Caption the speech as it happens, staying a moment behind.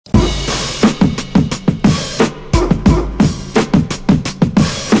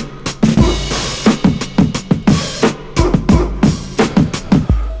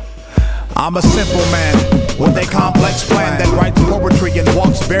I'm a simple man with a complex plan that writes poetry and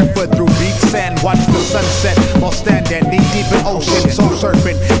walks barefoot through beach sand. Watch the sunset while standing knee deep in ocean. So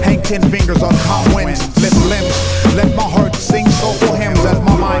surfing, hang 10 fingers on calm winds, lift limbs, let my heart sing soulful hymns as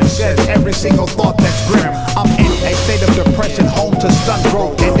my mind sheds every single thought that's grim. I'm in a state of depression, home to stunt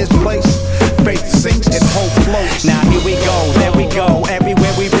growth. In this place, faith sinks and hope floats. Now here we go, there we go,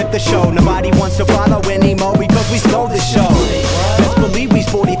 everywhere we rip the show. Nobody wants to follow anymore because we stole the show. Best believe we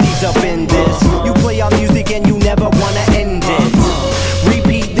sporty thieves up in this. You play our music and you never wanna end it.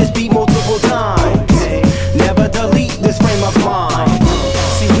 Repeat this beat multiple times, never delete this frame of mind.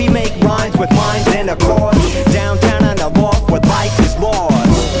 See, we make rhymes with minds and a chord. Downtown on the loft where life is lost.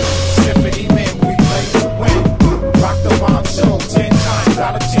 Symphony men, we play to win. Rock the bomb show 10 times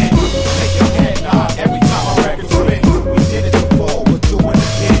out of 10. Make your head nod every time our records spin. We did it before, we'll do it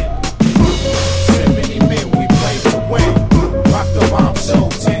again. Symphony men, we play to win. Rock the bomb show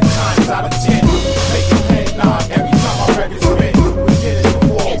 10 times out of 10. Make your head nod every time our records spin. We did it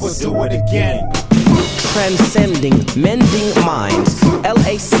before, we'll do it again. Transcending, mending minds.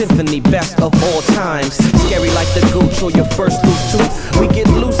 LA Symphony, best of all times. Scary like the gooch or your first loose tooth. We get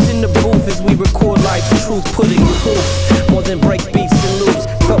loose in the booth as we record life's truth, putting proof. More than break beats and loops,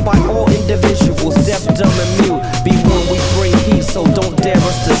 felt by all individuals, deaf, dumb, and mute. Be one, we bring heat, so don't dare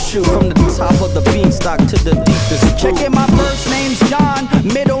us to shoot. From the top of the beanstalk to the deepest root. Check it, my first name's John,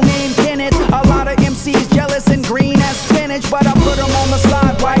 middle name Kenneth. A lot of MCs jealous and green as spinach, but I put them on the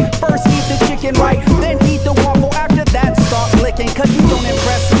side right. First eat the chicken right,